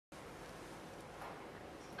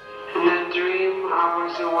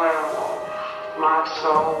was a werewolf. My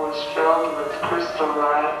soul was filled with crystal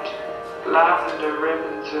light. Lavender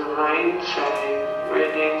ribbons of rain sang,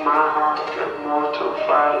 ridding my heart of mortal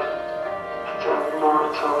fight, of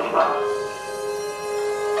mortal fight.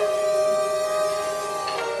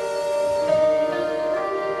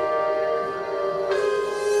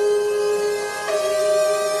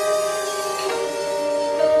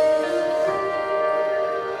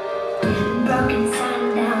 Broken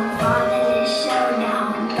sundown, falling in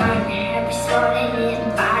showdown. Burn every swollen in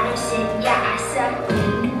bottle shit. Yeah, I suck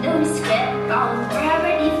new script on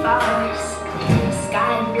gravity falls.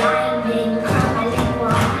 Sky blinding, crumbling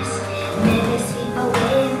walls. Never sweep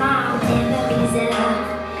away my memories of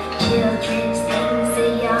children's things. The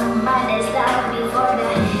young mother's love before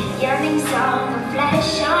the yearning song of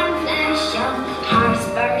flesh on flesh. Young hearts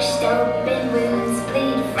burst open, wounds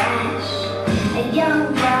bleed fresh. A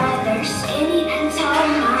young brother, skinny and tall,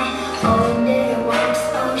 my older one's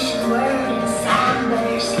ocean word and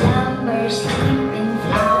somber slumbers, sleeping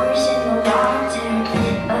flowers in the water.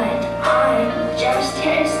 But I'm just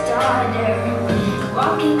his daughter,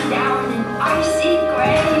 walking down an icy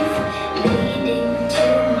grave.